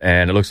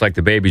 And it looks like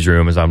The Baby's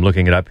Room, as I'm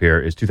looking it up here,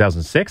 is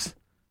 2006?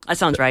 That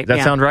sounds right.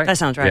 That sound right? That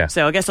sounds right. Yeah.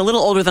 So I guess a little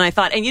older than I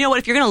thought. And you know what?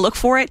 If you're going to look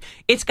for it,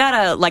 it's got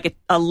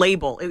a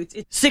label. It's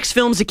 6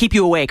 films to keep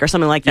you awake or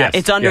something like that.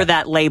 Yes. It's under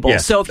that label.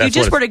 Yes. So if you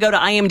just were to go to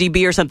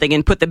IMDb or something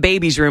and put The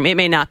Baby's Room, it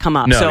may not come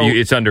up. No,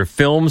 it's under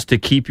Films to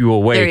Keep You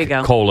Awake, there you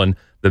go.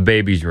 The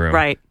Baby's Room,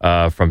 right.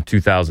 From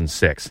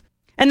 2006.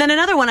 And then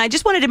another one, I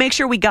just wanted to make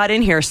sure we got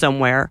in here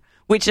somewhere,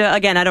 which,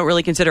 again, I don't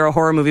really consider a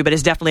horror movie, but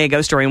it's definitely a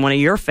ghost story, and one of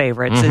your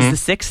favorites is The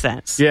Sixth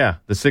Sense. Yeah,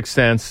 The Sixth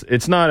Sense.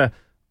 It's not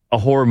a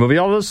horror movie,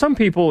 although some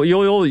people,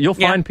 you'll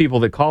find people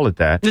that call it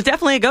that. It's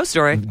definitely a ghost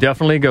story.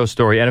 Definitely a ghost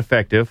story, and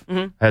effective.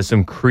 Has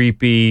some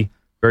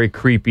very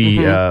creepy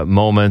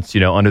moments,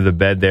 under the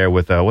bed there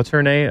with, what's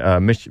her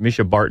name?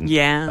 Misha Barton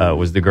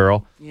was the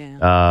girl.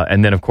 Yeah.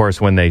 And then, of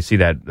course, when they see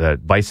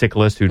that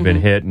bicyclist who'd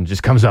been hit and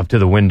just comes up to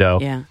the window.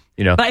 Yeah.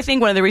 But I think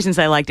one of the reasons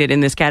I liked it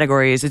in this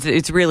category is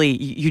it's really,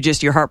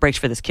 your heart breaks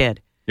for this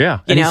kid.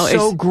 Yeah. He's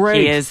so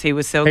great. He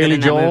was so Haley good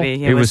in Joel, that movie.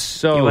 He was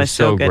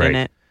so good great in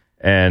it.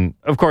 And,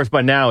 of course,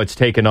 by now it's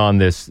taken on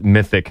this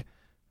mythic,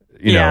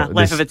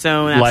 life of its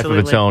own. Life absolutely.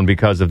 of its own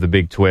because of the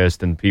big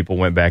twist, and people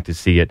went back to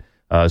see it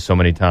so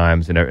many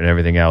times and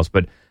everything else.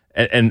 But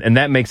and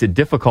that makes it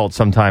difficult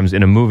sometimes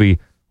in a movie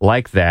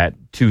like that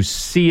to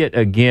see it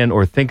again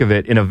or think of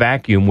it in a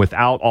vacuum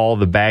without all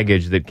the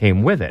baggage that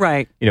came with it.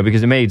 Right.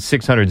 Because it made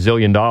 $600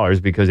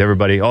 zillion because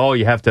everybody,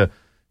 you have to,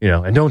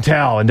 and don't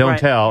tell,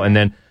 and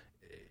then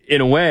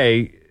in a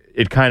way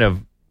it kind of,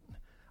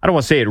 I don't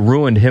want to say it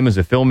ruined him as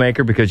a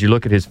filmmaker, because you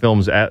look at his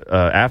films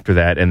after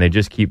that and they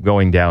just keep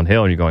going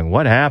downhill and you're going,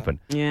 what happened?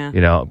 Yeah.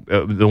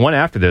 The one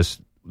after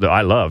this that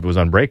I loved was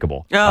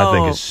Unbreakable. I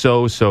think is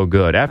so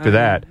good. After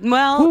that,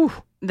 the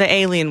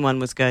Alien one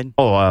was good.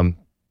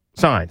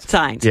 Signs.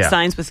 Yeah.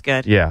 Signs was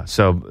good. Yeah.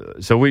 So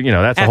we,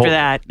 that's after a whole,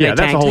 that. Yeah,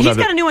 that's a whole. He's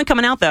got a new one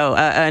coming out though.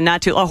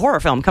 A horror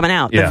film coming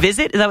out. Yeah. The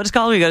Visit, is that what it's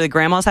called? We go to the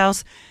grandma's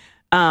house.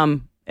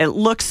 It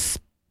looks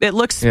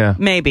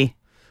maybe.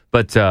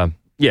 But so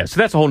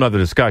that's a whole nother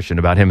discussion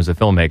about him as a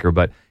filmmaker.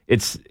 But it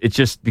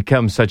just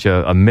becomes such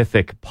a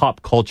mythic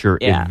pop culture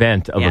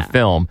event of a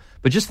film.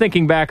 But just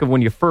thinking back of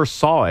when you first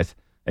saw it,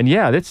 and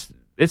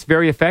it's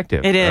very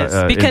effective. It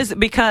is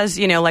because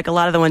like a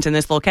lot of the ones in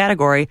this little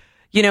category,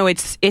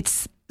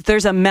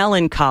 there's a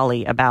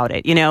melancholy about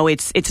it.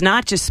 It's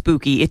not just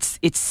spooky. It's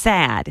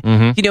sad.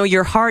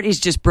 Your heart is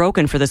just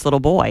broken for this little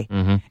boy,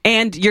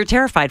 and you're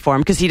terrified for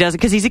him because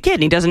he's a kid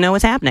and he doesn't know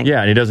what's happening. Yeah,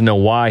 and he doesn't know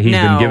why he's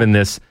been given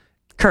this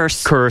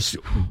curse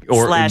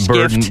or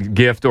burden,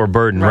 gift or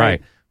burden.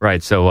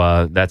 Right.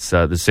 So that's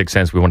The Sixth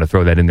Sense. We want to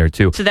throw that in there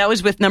too. So that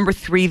was with number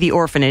 3, The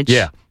Orphanage.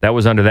 Yeah, that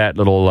was under that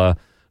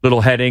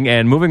little heading.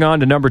 And moving on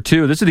to number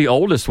 2, this is the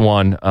oldest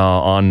one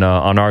on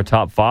our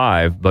top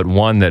 5, but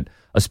one that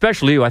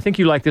especially you, I think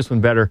you like this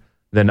one better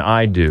than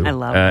I do. I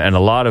love it. And a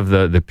lot of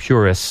the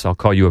purists, I'll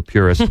call you a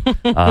purist,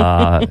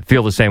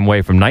 feel the same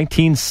way. From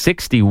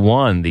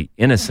 1961, The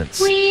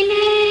Innocents. We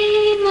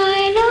lay,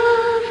 my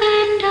love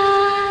and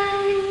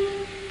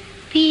I,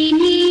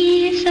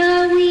 beneath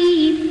a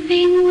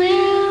weeping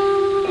well.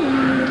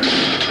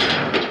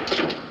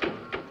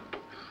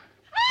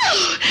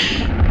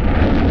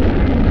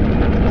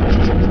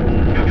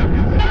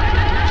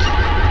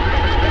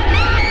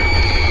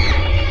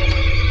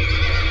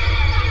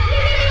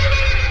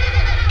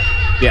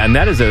 Yeah, and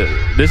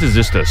this is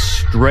just a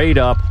straight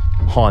up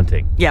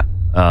haunting. Yep.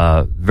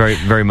 Very,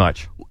 very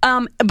much.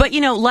 But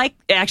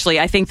actually,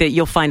 I think that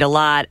you'll find a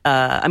lot.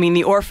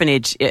 The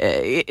Orphanage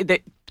that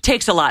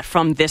takes a lot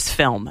from this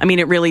film. I mean,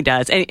 it really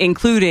does,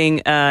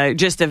 including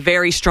just a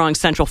very strong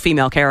central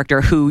female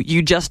character who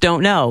you just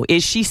don't know.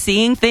 Is she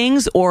seeing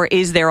things, or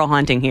is there a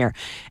haunting here?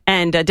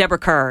 And Deborah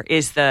Kerr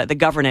is the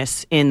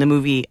governess in the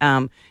movie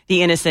The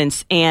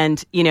Innocents,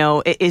 and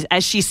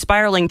as she's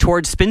spiraling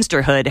towards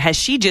spinsterhood, has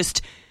she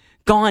just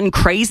gone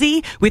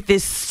crazy with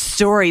this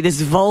story, this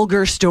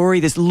vulgar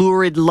story, this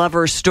lurid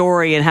lover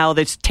story, and how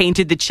that's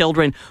tainted the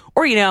children?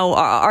 Or,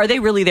 are they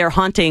really there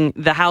haunting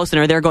the house,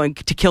 and are they going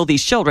to kill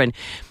these children?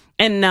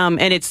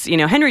 And it's,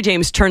 Henry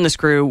James Turn the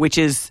Screw, which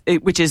is a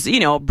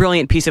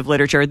brilliant piece of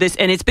literature. And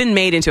it's been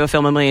made into a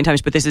film a million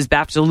times, but this is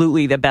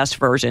absolutely the best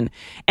version.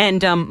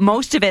 And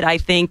most of it, I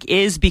think,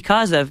 is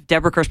because of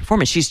Deborah Kerr's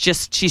performance. She's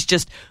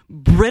just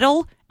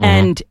brittle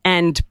and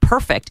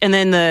perfect. And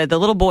then the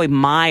little boy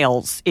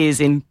Miles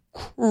is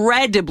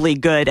incredibly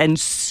good and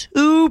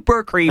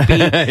super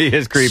creepy. He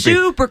is creepy.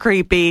 Super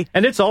creepy.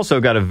 And it's also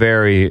got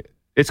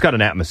it's got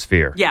an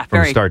atmosphere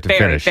from start to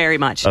finish. Very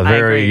much. A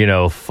very,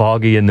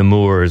 foggy in the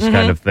moors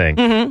kind of thing,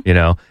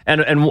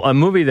 And a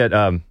movie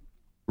that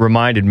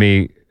reminded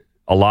me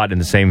a lot in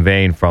the same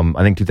vein from,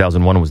 I think,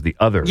 2001 was The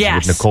Others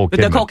with Nicole Kidman. With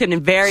Nicole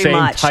Kidman, very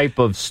much. Same type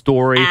of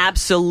story.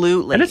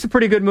 Absolutely. And it's a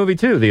pretty good movie,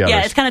 too, The Others.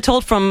 Yeah, it's kind of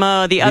told from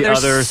the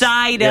other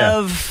side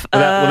of...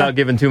 without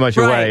giving too much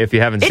away if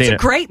you haven't seen it. It's a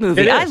great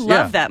movie. I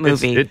love that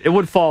movie. It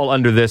would fall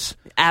under this...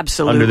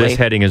 Absolutely. Under this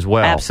heading as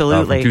well.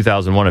 Absolutely. From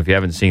 2001, if you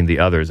haven't seen The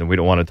Others. And we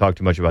don't want to talk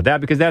too much about that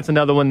because that's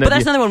another one that... But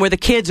that's another one where the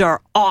kids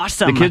are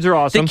awesome. The kids are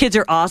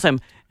awesome.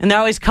 And they're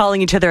always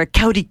calling each other a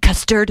Cowdy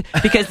Custard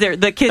because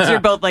the kids are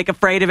both like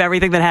afraid of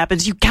everything that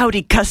happens. You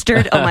Cowdy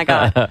Custard. Oh, my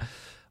God.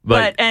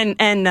 But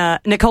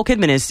Nicole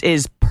Kidman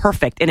is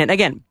perfect in it.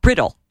 Again,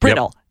 brittle.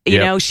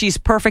 Yep. She's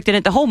perfect in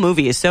it. The whole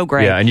movie is so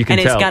great. Yeah, and you can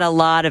tell. It's got a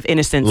lot of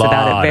innocence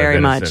about it, very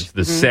much.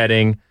 The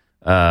setting,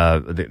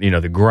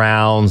 the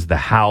grounds, the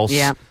house,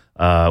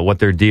 what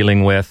they're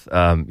dealing with.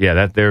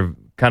 That they're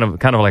kind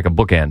of like a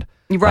bookend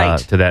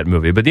to that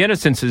movie. But the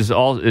innocence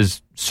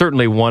is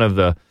certainly one of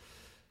the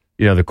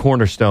the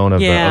cornerstone of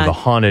the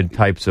haunted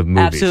types of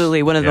movies.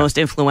 Absolutely, one of the most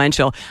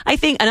influential. I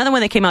think another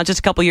one that came out just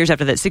a couple years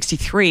after that,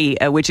 63,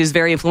 which is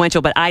very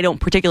influential, but I don't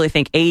particularly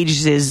think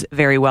ages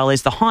very well,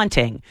 is The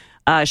Haunting.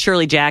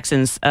 Shirley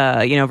Jackson's,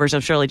 version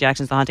of Shirley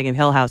Jackson's The Haunting of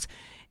Hill House.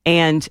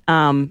 And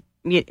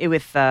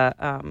with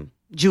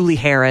Julie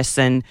Harris.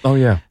 And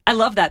I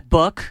love that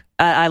book.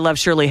 I love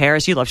Shirley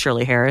Harris. You love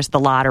Shirley Harris. The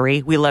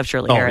Lottery. We love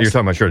Shirley Harris. Oh, you're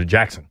talking about Shirley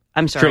Jackson.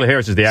 I'm sorry. Shirley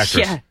Harris is the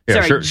actress.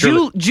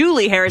 Sorry.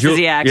 Julie Harris is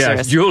the actress.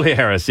 Yeah, Julie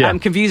Harris. Yeah, I'm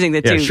confusing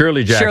the two.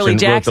 Shirley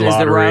Jackson is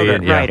the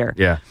writer.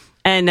 Yeah.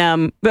 And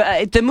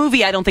the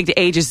movie, I don't think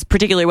ages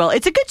particularly well.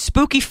 It's a good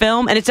spooky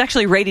film, and it's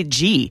actually rated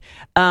G.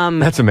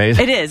 That's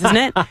amazing. It is, isn't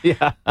it?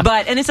 Yeah.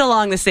 And it's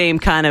along the same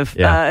kind of,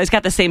 it's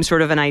got the same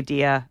sort of an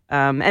idea.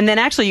 And then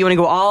actually you want to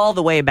go all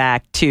the way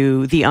back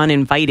to The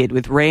Uninvited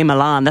with Ray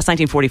Milland. That's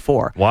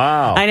 1944.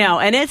 Wow. I know.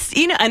 And it's,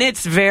 and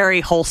it's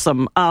very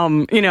wholesome,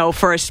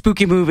 for a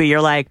spooky movie.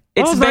 You're like,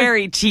 it's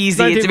very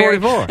cheesy. It's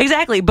very,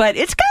 exactly. But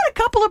it's got a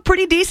couple of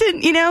pretty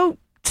decent,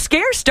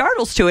 scare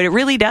startles to it. It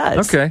really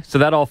does. Okay, so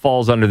that all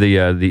falls under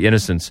the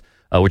Innocence,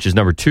 which is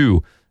number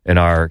 2 in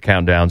our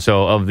countdown.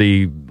 So of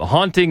the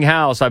Haunting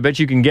House, I bet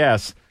you can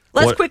guess.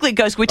 Let's quickly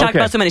go. We talked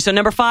about so many. So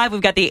number 5,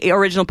 we've got the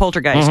original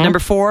Poltergeist. Number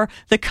 4,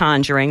 The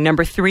Conjuring.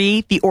 Number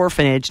 3, The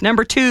Orphanage.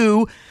 Number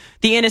 2,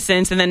 The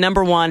Innocence. And then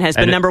number 1 has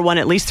been number 1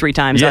 at least 3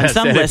 times on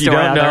some list or other. If you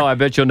don't know, I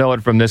bet you'll know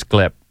it from this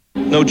clip.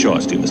 No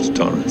charge, dear Mr.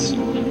 Torrance.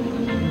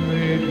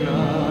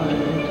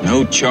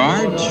 No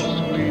charge?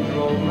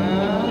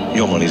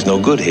 Your money's no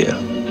good here.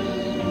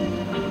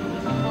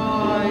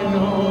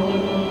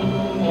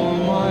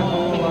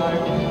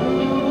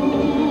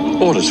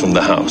 Orders from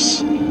the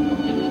house.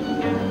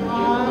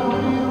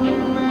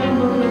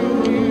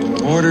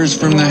 Orders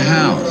from the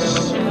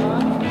house.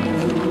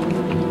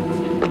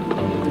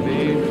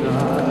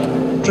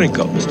 Drink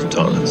up, Mr.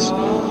 Torrance.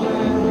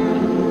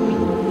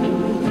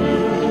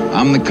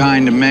 I'm the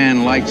kind of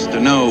man likes to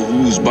know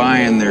who's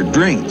buying their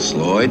drinks,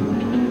 Lloyd.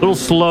 A little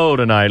slow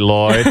tonight,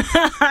 Lloyd.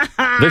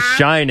 The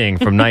Shining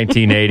from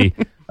 1980.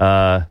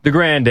 The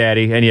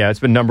Granddaddy. And it's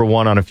been number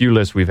 1 on a few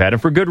lists we've had.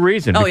 And for good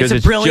reason. Because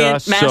it's a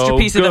brilliant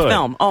masterpiece of the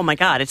film. Oh, my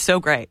God. It's so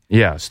great.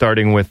 Yeah,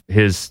 starting with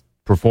his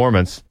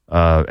performance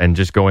and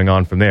just going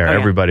on from there.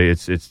 Everybody,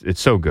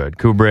 it's so good.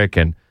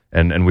 Kubrick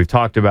and we've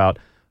talked about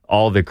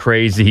all the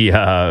crazy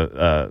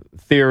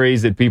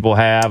theories that people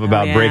have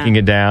about breaking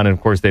it down. And,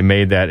 of course, they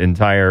made that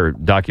entire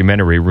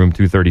documentary, Room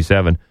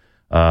 237,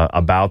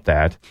 about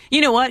that.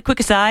 You know what?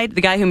 Quick aside,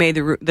 the guy who made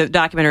the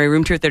documentary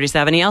Room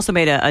 237, he also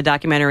made a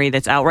documentary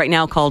that's out right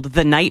now called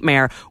The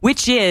Nightmare,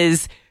 which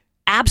is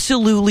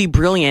absolutely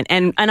brilliant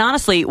and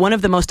honestly one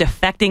of the most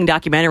affecting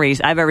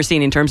documentaries I've ever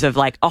seen in terms of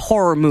like a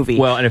horror movie.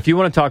 Well, and if you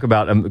want to talk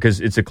about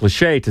because it's a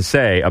cliche to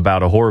say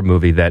about a horror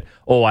movie that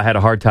I had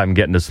a hard time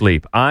getting to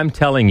sleep. I'm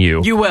telling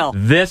you, you will.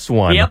 This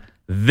one,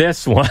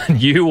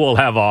 you will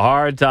have a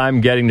hard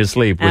time getting to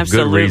sleep with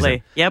good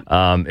reason. Yep.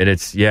 And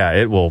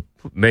it will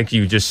make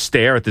you just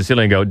stare at the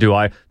ceiling and go, do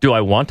I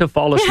want to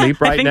fall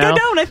asleep right now?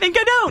 I think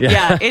I don't.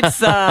 Yeah,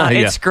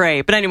 it's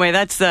great. But anyway,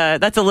 that's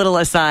a little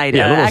aside.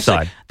 Yeah, a little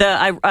aside.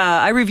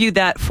 I reviewed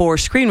that for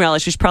Screen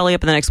Relish, which is probably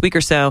up in the next week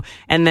or so.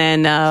 And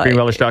then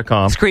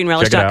ScreenRelish.com.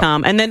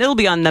 ScreenRelish.com. And then it'll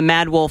be on the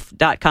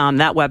madwolf.com,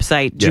 that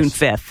website, June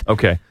 5th.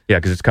 Okay. Yeah,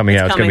 because it's coming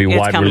out. It's going to be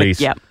wide release.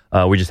 Yep.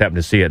 We just happened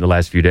to see it in the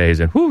last few days.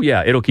 And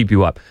it'll keep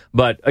you up.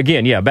 But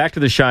again, back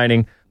to The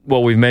Shining.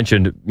 Well, we've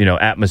mentioned,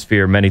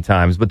 atmosphere many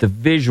times, but the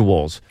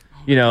visuals,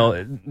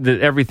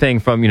 everything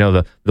from,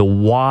 the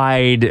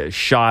wide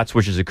shots,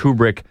 which is a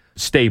Kubrick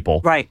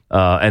staple. Right.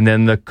 And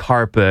then the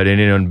carpet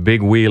and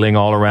big wheeling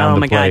all around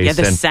the place. Oh my God! Yeah,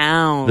 the and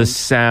sound. The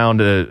sound,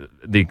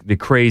 the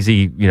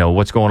crazy,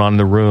 what's going on in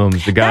the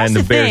rooms, the guy in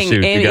the bear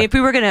suit. If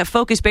we were going to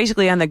focus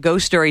basically on the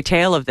ghost story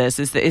tale of this,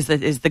 is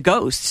the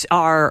ghosts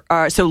are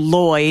so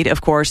Lloyd,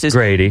 of course, is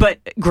Grady. But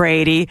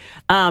Grady,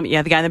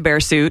 the guy in the bear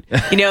suit,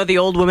 the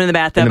old woman in the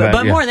bathtub.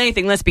 But more than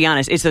anything, let's be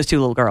honest, it's those two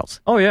little girls.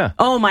 Oh yeah.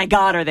 Oh my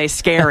God, are they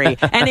scary?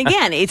 And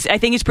again, I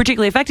think it's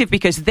particularly effective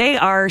because they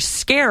are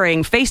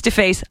scaring face to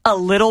face a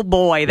little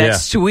boy, that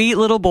sweet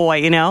little boy,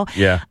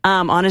 Yeah.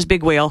 on his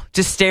big wheel,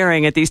 just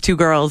staring at these two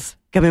girls.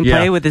 Come and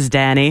play with his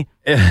Danny.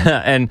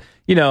 And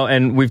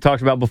we've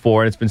talked about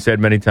before, and it's been said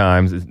many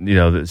times,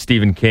 that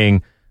Stephen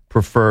King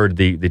preferred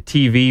the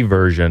TV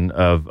version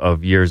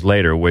of Years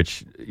Later,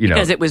 which,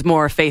 because it was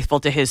more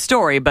faithful to his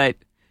story, but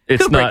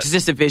it's Kubrick's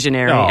just a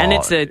visionary, and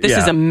this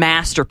is a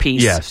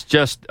masterpiece. Yes,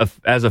 just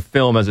as a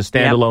film, as a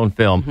standalone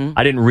film. Mm-hmm.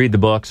 I didn't read the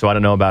book, so I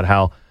don't know about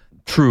how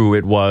true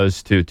it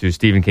was to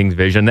Stephen King's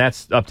vision.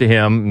 That's up to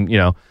him,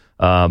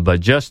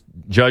 but just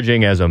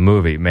judging as a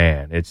movie,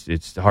 man,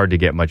 it's hard to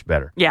get much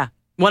better. Yeah.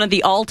 One of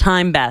the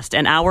all-time best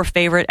and our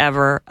favorite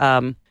ever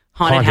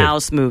haunted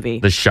house movie.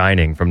 The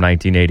Shining from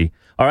 1980.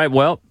 All right,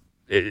 well,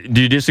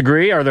 do you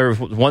disagree? Are there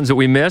ones that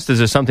we missed? Is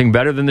there something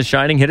better than The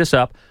Shining? Hit us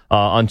up.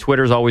 On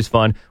Twitter is always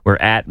fun. We're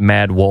at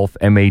MaddWolf,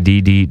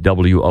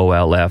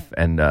 MaddWolf,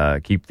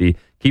 and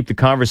keep the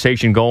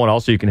conversation going.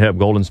 Also, you can hit up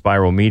Golden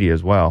Spiral Media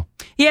as well.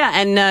 Yeah,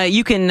 and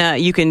you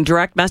can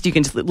direct message.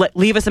 You can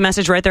leave us a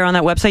message right there on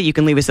that website. You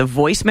can leave us a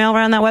voicemail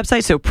right on that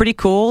website. So pretty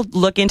cool.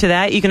 Look into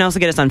that. You can also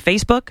get us on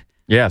Facebook.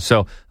 Yeah,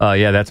 so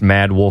that's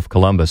Mad Wolf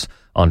Columbus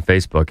on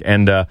Facebook.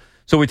 And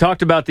so we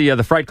talked about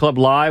the Fright Club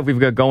Live we've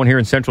got going here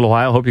in Central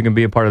Ohio. Hope you can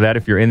be a part of that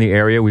if you're in the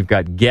area. We've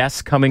got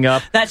guests coming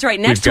up. That's right.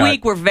 Next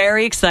week, we're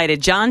very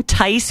excited. John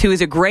Tice, who is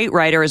a great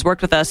writer, has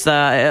worked with us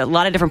a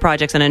lot of different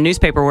projects in a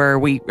newspaper where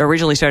we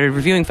originally started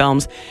reviewing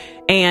films.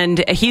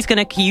 And he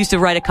used to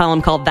write a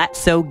column called That's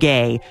So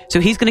Gay.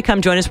 So he's going to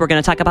come join us. We're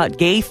going to talk about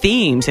gay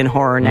themes in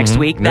horror next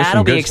week.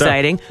 That'll be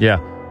exciting. Stuff.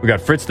 Yeah. We got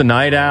Fritz the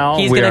Night Owl.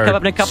 He's going to come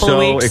up in a couple of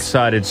weeks. So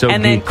excited.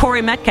 And then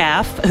Corey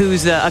Metcalf,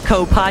 who's a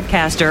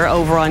co-podcaster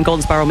over on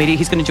Golden Spiral Media,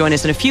 he's going to join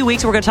us in a few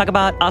weeks. We're going to talk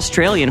about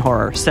Australian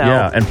horror. So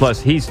yeah, and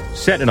plus he's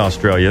set in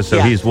Australia, so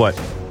he's what?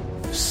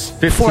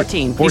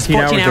 14 hours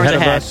ahead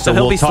of us. So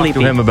we'll talk to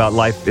him about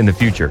life in the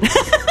future.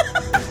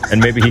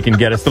 And maybe he can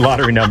get us the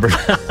lottery number.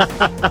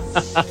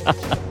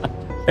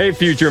 Hey,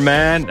 future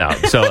man. No,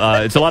 so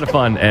it's a lot of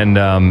fun,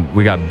 and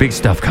we got big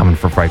stuff coming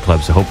for Fright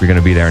Club, so hope you're going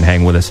to be there and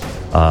hang with us.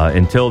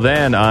 Until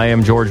then, I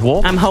am George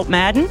Wolf. I'm Hope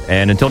Madden.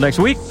 And until next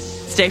week,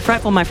 stay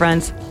frightful, my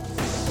friends.